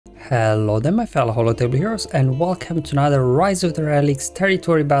Hello there my fellow holotable heroes, and welcome to another Rise of the Relics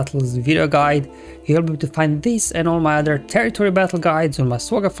Territory Battles video guide. You'll be able to find this and all my other territory battle guides on my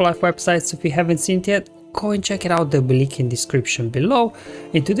SWGOH for Life website, so if you haven't seen it yet, go and check it out, there'll be a link in the description below.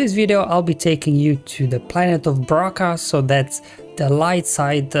 In today's video I'll be taking you to the planet of Bracca, so that's the light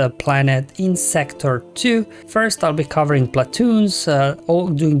side planet in Sector 2. First I'll be covering platoons,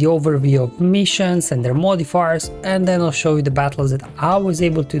 doing the overview of missions and their modifiers, and then I'll show you the battles that I was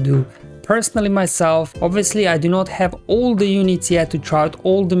able to do personally myself. Obviously I do not have all the units yet to try out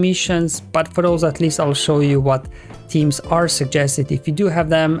all the missions, but for those at least I'll show you what teams are suggested if you do have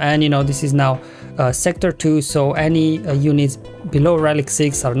them. And you know, this is now Sector 2, so any units below Relic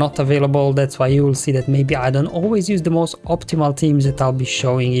 6 are not available. That's why you will see that maybe I don't always use the most optimal teams that I'll be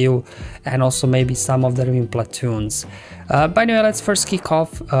showing you, and also maybe some of them in platoons. But anyway, let's first kick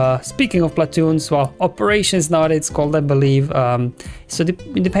off. Speaking of platoons, well, operations now it's called, I believe. So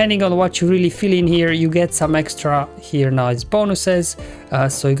depending on what you really fill in here, you get some extra here now as bonuses.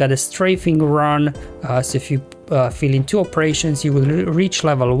 So you got a strafing run. So if you fill in 2 operations, you will reach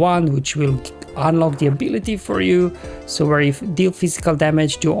level 1, which will unlock the ability for you, so where you deal physical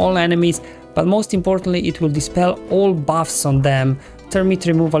damage to all enemies, but most importantly it will dispel all buffs on them. Termite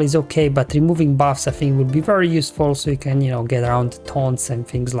removal is okay, but removing buffs I think would be very useful, so you can, you know, get around taunts and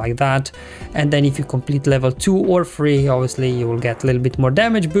things like that. And then if you complete level 2 or 3, obviously you will get a little bit more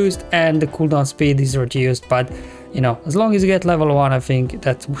damage boost and the cooldown speed is reduced, but you know, as long as you get level 1, I think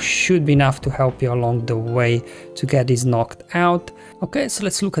that should be enough to help you along the way to get this knocked out. Okay, so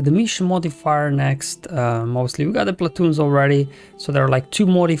let's look at the mission modifier next. Mostly we got the platoons already, so there are like 2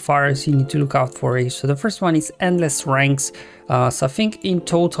 modifiers you need to look out for. So the first one is endless ranks. So I think in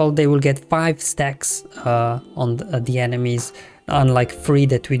total they will get 5 stacks on the enemies, unlike 3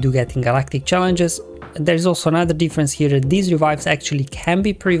 that we do get in galactic challenges. There's also another difference here, that these revives actually can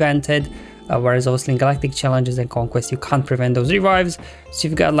be prevented, whereas obviously in galactic challenges and conquest you can't prevent those revives. So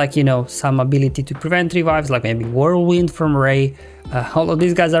you've got, like, you know, some ability to prevent revives, like maybe whirlwind from Ray. Although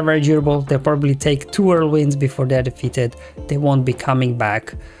these guys are very durable, they'll probably take 2 whirlwinds before they're defeated. They won't be coming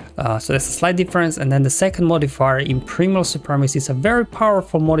back. So that's a slight difference. And then the second modifier, Imperial Supremacy, is a very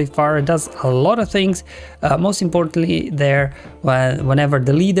powerful modifier. It does a lot of things. Most importantly there, whenever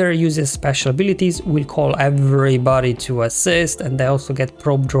the leader uses special abilities, we'll call everybody to assist, and they also get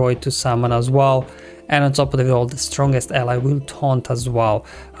probe droid to summon as well. And on top of it all, the strongest ally will taunt as well.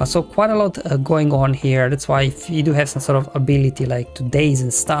 So quite a lot going on here. That's why if you do have some sort of ability like to daze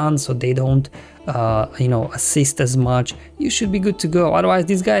and stun, so they don't you know, assist as much, you should be good to go. Otherwise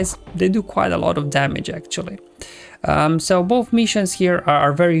these guys, they do quite a lot of damage actually. So both missions here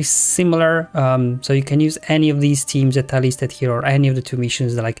are very similar, so you can use any of these teams that are listed here, or any of the 2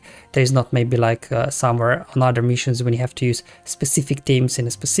 missions. Like there's not maybe like somewhere on other missions when you have to use specific teams in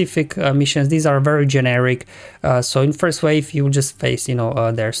a specific missions. These are very generic. So in first wave you will just face, you know,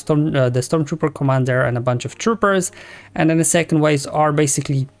 the stormtrooper commander and a bunch of troopers, and then the second waves are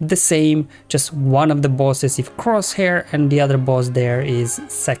basically the same, just one of the bosses is Crosshair and the other boss there is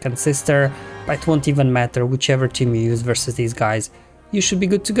Second Sister. But it won't even matter whichever team you use versus these guys, you should be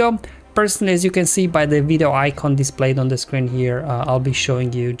good to go. Personally, as you can see by the video icon displayed on the screen here, I'll be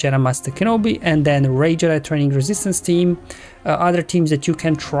showing you Jedi Master Kenobi and then Rey Jedi Training Resistance team. Other teams that you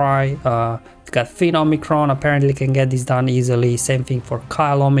can try, you've got Finn Omicron, apparently can get this done easily. Same thing for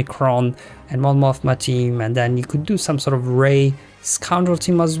Kyle Omicron and Mon Mothma team, and then you could do some sort of Rey Scoundrel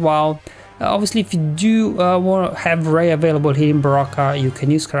team as well. Obviously, if you do want to have Rey available here in Bracca, you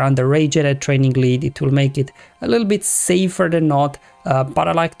can use her under Rey Jedi Training Lead. It will make it a little bit safer than not, but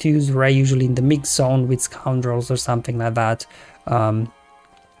I like to use Rey usually in the mix zone with Scoundrels or something like that.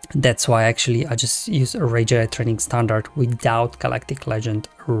 That's why actually I just use a Rey Jedi Training Standard without Galactic Legend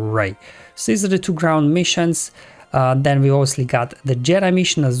Rey. So these are the 2 ground missions. Then we obviously got the Jedi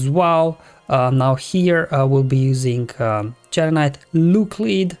mission as well. Now here we'll be using Jedi Knight Luke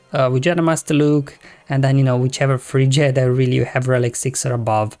lead with Jedi Master Luke, and then, you know, whichever 3 Jedi really you have Relic 6 or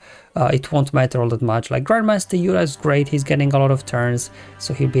above, it won't matter all that much. Like Grandmaster Yoda is great, he's getting a lot of turns,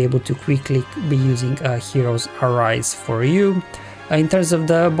 so he'll be able to quickly be using Heroes Arise for you. In terms of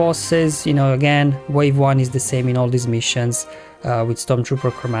the bosses, you know, again, wave 1 is the same in all these missions. With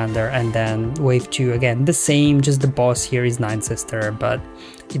Stormtrooper Commander, and then wave 2 again the same, just the boss here is Ninth Sister, but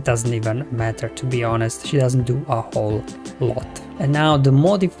it doesn't even matter, to be honest. She doesn't do a whole lot. And now the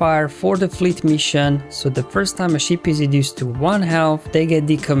modifier for the fleet mission. So the first time a ship is reduced to 1 health, they get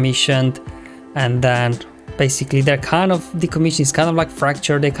decommissioned, and then basically they're kind of decommissioned. It's kind of like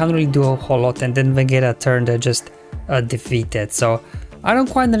Fracture, they can't really do a whole lot, and then they get a turn, they're just defeated. So I don't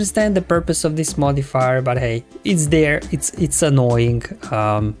quite understand the purpose of this modifier, but hey, it's there, it's annoying,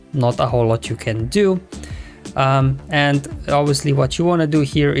 not a whole lot you can do. And obviously what you want to do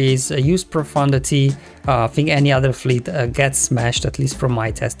here is use profundity. I think any other fleet gets smashed, at least from my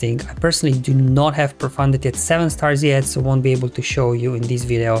testing. I personally do not have profundity at 7 stars yet, so won't be able to show you in this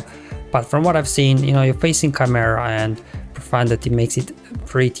video, but from what I've seen, you know, you're facing Chimera and profundity makes it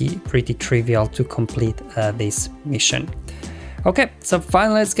pretty trivial to complete this mission. Okay, so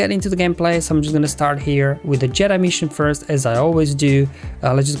finally let's get into the gameplay. So I'm just gonna start here with the Jedi mission first, as I always do.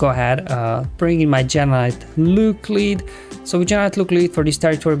 Let's just go ahead, bring in my Jedi Knight Luke lead. So with Jedi Knight Luke lead for these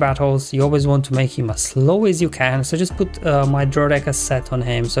territory battles, you always want to make him as slow as you can. So just put my ROTE set on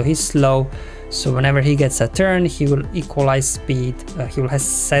him, so he's slow. So whenever he gets a turn, he will equalize speed. He will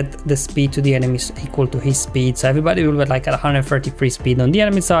set the speed to the enemies equal to his speed. So everybody will be like at 130 free speed on the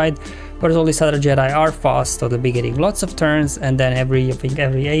enemy side, but all these other Jedi are fast, so they'll be getting lots of turns. And then I think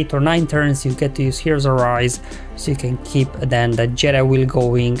every 8 or 9 turns, you get to use Heroes Arise, so you can keep then the Jedi wheel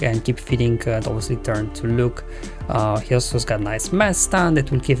going and keep feeding obviously turn to Luke. He also's got nice mass stun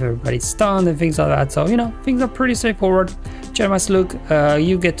that will keep everybody stunned and things like that. So, you know, things are pretty straightforward. Jedi Luke,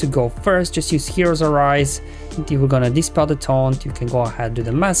 you get to go first. Just use Heroes Arise. We're gonna dispel the taunt. You can go ahead do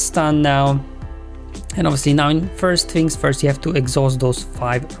the mass stun now. And obviously now, first things first, you have to exhaust those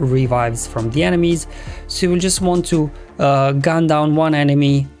 5 revives from the enemies. So you will just want to gun down one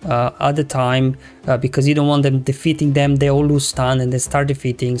enemy at a time, because you don't want them defeating them. They all lose stun and they start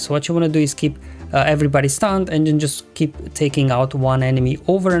defeating. So what you want to do is keep everybody stunned and then just keep taking out one enemy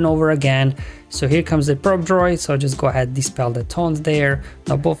over and over again. So here comes the probe droid, so just go ahead, dispel the taunt there.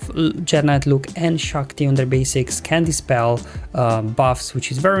 Now both Jedi Knight Luke and Shakti on their basics can dispel buffs,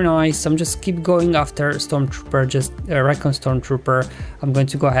 which is very nice. I'm just keep going after Stormtrooper, just Recon Stormtrooper. I'm going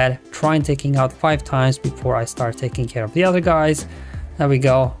to go ahead, try and taking out 5 times before I start taking care of the other guys. There we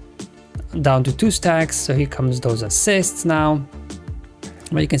go, down to 2 stacks. So here comes those assists now.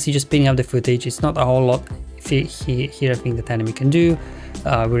 But you can see, just pinning up the footage, it's not a whole lot here I think that enemy can do.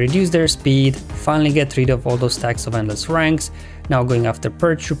 We reduce their speed, finally get rid of all those stacks of endless ranks. Now going after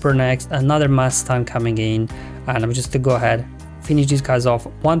Purge Trooper next, another mass stun coming in, and I'm just to go ahead, finish these guys off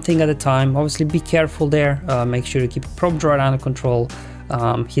one thing at a time. Obviously be careful there, make sure you keep probe droid under control.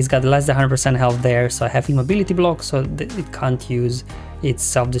 He's got less than 100% health there, so I have him ability block, so it can't use its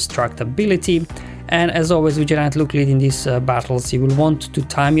self-destruct ability. And as always with Jedi Knight Luke lead in these battles, you will want to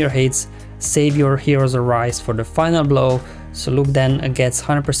time your hits, save your Heroes Arise for the final blow. So Luke then gets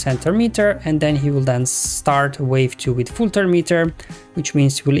 100% turn meter, and then he will then start wave 2 with full turn meter, which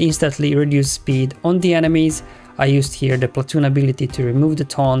means he will instantly reduce speed on the enemies. I used here the platoon ability to remove the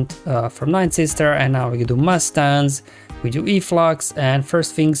taunt from Ninth Sister, and now we do mass stuns, we do efflux. And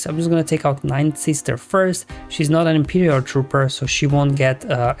first things, I'm just gonna take out Ninth Sister first. She's not an Imperial Trooper, so she won't get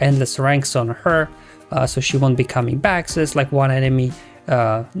endless ranks on her, so she won't be coming back. So it's like one enemy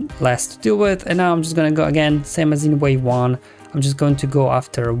less to deal with. And now I'm just gonna go again, same as in wave 1. I'm just going to go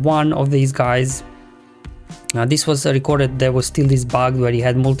after one of these guys. Now this was recorded, there was still this bug where you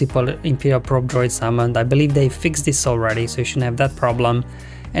had multiple Imperial probe droids summoned. I believe they fixed this already, so you shouldn't have that problem.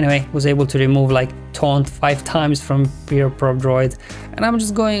 Anyway, was able to remove like taunt 5 times from Imperial probe droid. And I'm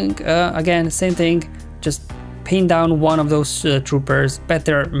just going again, same thing, just pin down one of those troopers.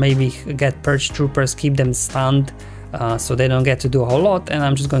 Better maybe get Purge troopers, keep them stunned, so they don't get to do a whole lot. And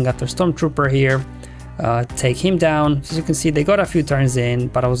I'm just going after Stormtrooper here, take him down. As you can see, they got a few turns in,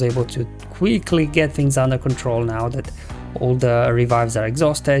 but I was able to quickly get things under control now that all the revives are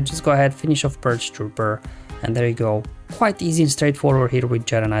exhausted. Just go ahead, finish off Purge Trooper, and there you go. Quite easy and straightforward here with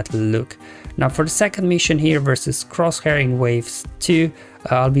Jedi Knight Luke. Now for the second mission here versus Crosshair in waves 2,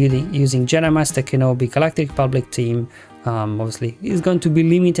 I'll be using Jedi Master Kenobi Galactic Republic team. Obviously it's going to be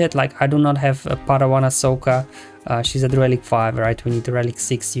limited, like I do not have a Padawan Ahsoka. She's at Relic 5, right? We need the Relic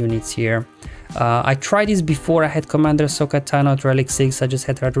 6 units here. I tried this before. I had Commander Ahsoka Tano at Relic 6, I just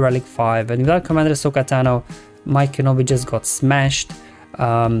had her at Relic 5, and without Commander Ahsoka Tano, my Kenobi just got smashed.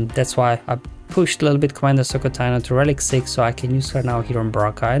 That's why I pushed a little bit Commander Ahsoka Tano to Relic 6, so I can use her now here on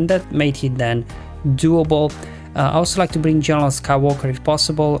Bracca, and that made it then doable. I also like to bring General Skywalker if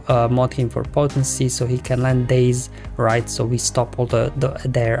possible, mod him for potency so he can land days, right? So we stop all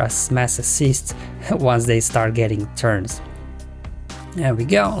their mass assists once they start getting turns. There we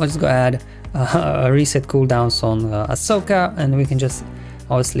go, let's go ahead, reset cooldowns on Ahsoka, and we can just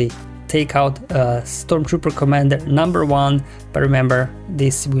obviously take out Stormtrooper Commander number 1, but remember,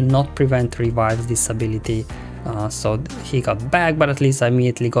 this will not prevent revives, this ability. So he got back, but at least I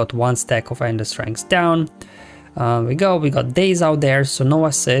immediately got 1 stack of endless ranks down. We got days out there, so no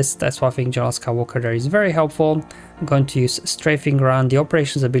assist. That's why I think General Skywalker there is very helpful. I'm going to use strafing run, the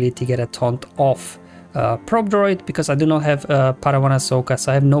operations ability, get a taunt off probe droid, because I do not have Padawan Ahsoka,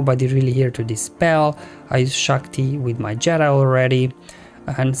 so I have nobody really here to dispel. I use Shakti with my Jedi already.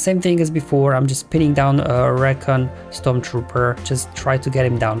 And same thing as before, I'm just pinning down a Recon Stormtrooper, just try to get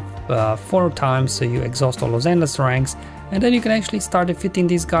him down 4 times, so you exhaust all those endless ranks, and then you can actually start defeating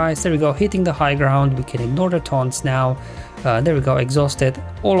these guys. There we go, hitting the high ground, we can ignore the taunts now. There we go, exhausted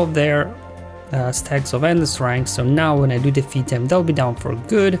all of their stacks of endless ranks, so now when I do defeat them, they'll be down for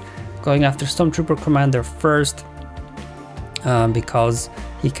good. Going after Stormtrooper Commander first, because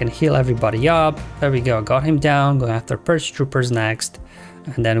he can heal everybody up. There we go, got him down. Going after Purge Troopers next,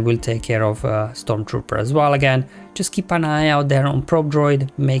 and then we'll take care of Stormtrooper as well. Again, just keep an eye out there on Probe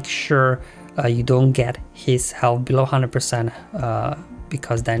Droid, make sure you don't get his health below 100%,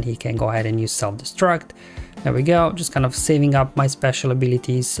 because then he can go ahead and use self-destruct. There we go, just kind of saving up my special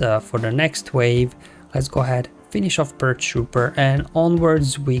abilities for the next wave. Let's go ahead, finish off Purge Trooper, and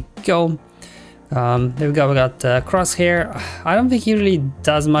onwards we go. There we go, we got Crosshair. I don't think he really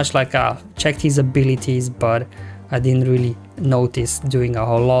does much, like checked his abilities, but I didn't really notice doing a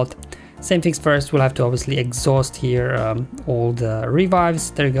whole lot. Same things first, we'll have to obviously exhaust here all the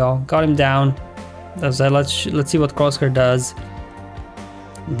revives. There you go, got him down. Let's see what Crosshair does.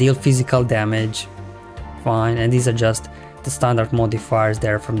 Deal physical damage, fine, and these are just the standard modifiers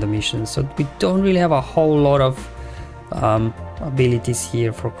there from the mission, so we don't really have a whole lot of abilities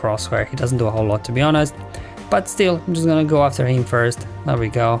here for Crosshair. He doesn't do a whole lot, to be honest, but still, I'm just gonna go after him first. There we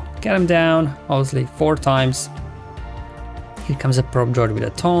go, get him down, obviously 4 times. Here comes a Probe Droid with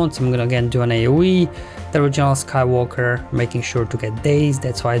a taunt, so I'm gonna again do an AoE. The original Skywalker, making sure to get dazed.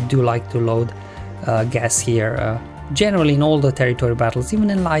 That's why I do like to load gas here. Generally in all the territory battles, even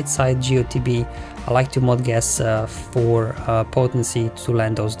in light side GOTB, I like to mod gas for potency to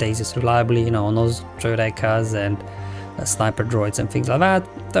land those dazes reliably, you know, on those droidekas and sniper droids and things like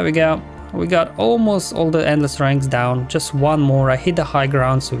that. There we go. We got almost all the endless ranks down. Just one more. I hit the high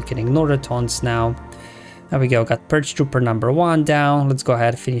ground, so we can ignore the taunts now. There we go. Got Purge Trooper number 1 down. Let's go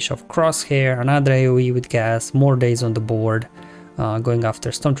ahead and finish off Crosshair. Another AoE with gas. More days on the board. Going after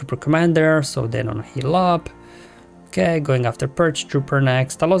Stormtrooper Commander, so they don't heal up. Okay, going after Purge Trooper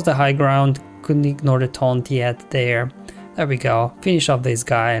next. I lost the high ground, couldn't ignore the taunt yet there. There we go, finish off this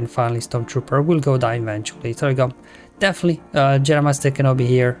guy, and finally Stormtrooper will go down eventually. So there we go. Definitely Jedi Master Kenobi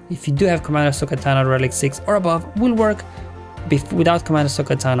here. If you do have Commander Ahsoka Tano Relic 6 or above, will work. Without Commander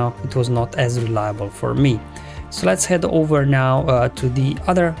Ahsoka Tano, it was not as reliable for me. So let's head over now to the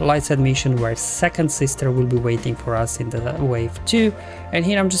other light side mission, where Second Sister will be waiting for us in the wave 2. And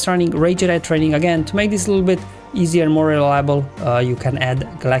here I'm just running Rey Jedi training again to make this a little bit easier and more reliable. You can add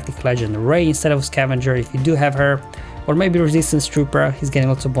Galactic Legend Rey instead of Scavenger if you do have her, or maybe Resistance Trooper. He's getting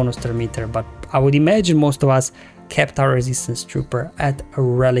lots of bonus turn meter, but I would imagine most of us kept our Resistance Trooper at a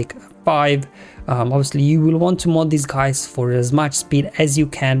Relic 5. Obviously you will want to mod these guys for as much speed as you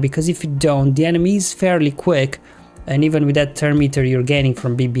can, because if you don't, the enemy is fairly quick, and even with that turn meter you're gaining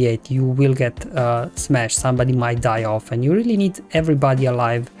from BB-8, you will get smashed. Somebody might die off, and you really need everybody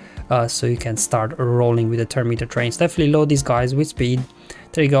alive so you can start rolling with the turn meter trains. Definitely load these guys with speed.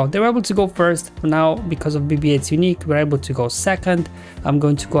 There you go, they were able to go first. Now because of BB-8's unique, we're able to go second. I'm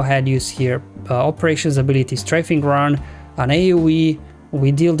going to go ahead and use here operations ability strafing run, an AoE.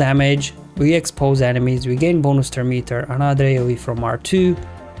 We deal damage, we expose enemies, we gain bonus turn meter, another AoE from R2,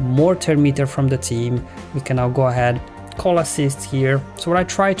 more turn meter from the team. We can now go ahead, call assist here. So what I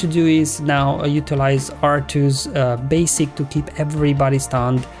try to do is now utilize R2's basic to keep everybody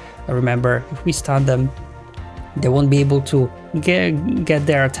stunned. Remember, if we stun them, they won't be able to get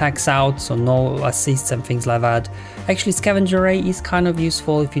their attacks out, so no assists and things like that. Actually, Scavenger Rey is kind of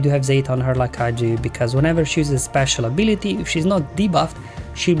useful if you do have Zeta on her like I do, because whenever she uses a special ability, if she's not debuffed,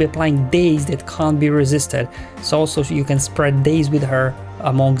 she'll be applying daze that can't be resisted. So also you can spread daze with her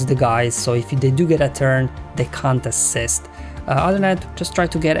amongst the guys, so if they do get a turn, they can't assist. Other than that, just try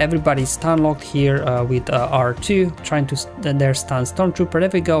to get everybody stun locked here with R2, trying to their stun Stormtrooper. There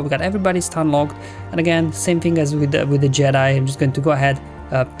we go, we got everybody stun locked. And again, same thing as with the Jedi. I'm just going to go ahead,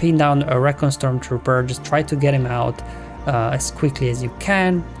 pin down a Recon Stormtrooper, just try to get him out as quickly as you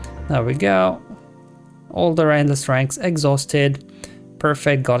can. There we go, all the endless ranks exhausted.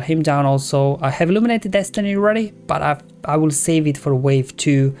 Perfect, got him down also. I have Illuminated Destiny ready, but I will save it for wave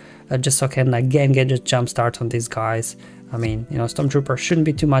 2 just so I can again get a jump start on these guys. I mean, you know, Stormtrooper shouldn't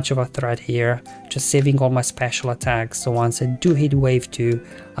be too much of a threat here, just saving all my special attacks, so once I do hit wave 2,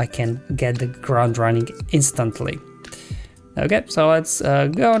 I can get the ground running instantly. Okay, so let's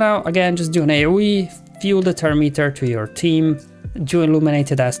go now, again, just do an AoE, fuel the turn meter to your team, do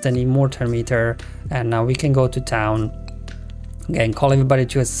illuminated destiny, more turn meter, and now we can go to town. Again, call everybody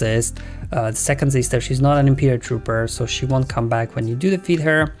to assist. The second sister, she's not an Imperial trooper, so she won't come back when you do defeat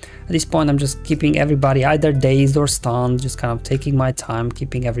her. At this point, I'm just keeping everybody either dazed or stunned, just kind of taking my time,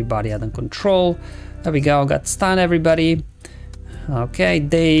 keeping everybody under control. There we go, got stunned everybody. Okay,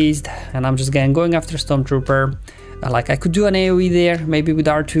 dazed, and I'm just going after Stormtrooper. Like I could do an AoE there, maybe with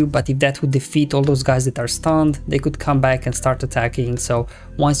R2, but if that would defeat all those guys that are stunned, they could come back and start attacking. So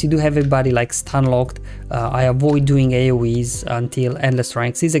once you do have everybody like stun locked, I avoid doing AoEs until Endless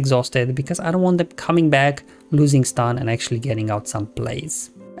Ranks is exhausted, because I don't want them coming back, losing stun, and actually getting out some plays.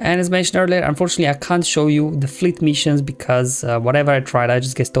 And as mentioned earlier, unfortunately I can't show you the fleet missions because whatever I tried, I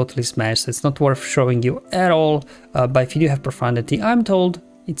just get totally smashed, so it's not worth showing you at all. But if you do have Profundity, I'm told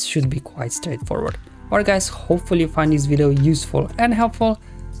it should be quite straightforward. Alright guys, hopefully you find this video useful and helpful.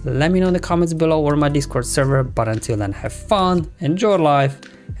 Let me know in the comments below or my Discord server, but until then, have fun, enjoy life,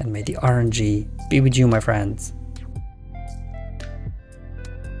 and may the RNG be with you, my friends.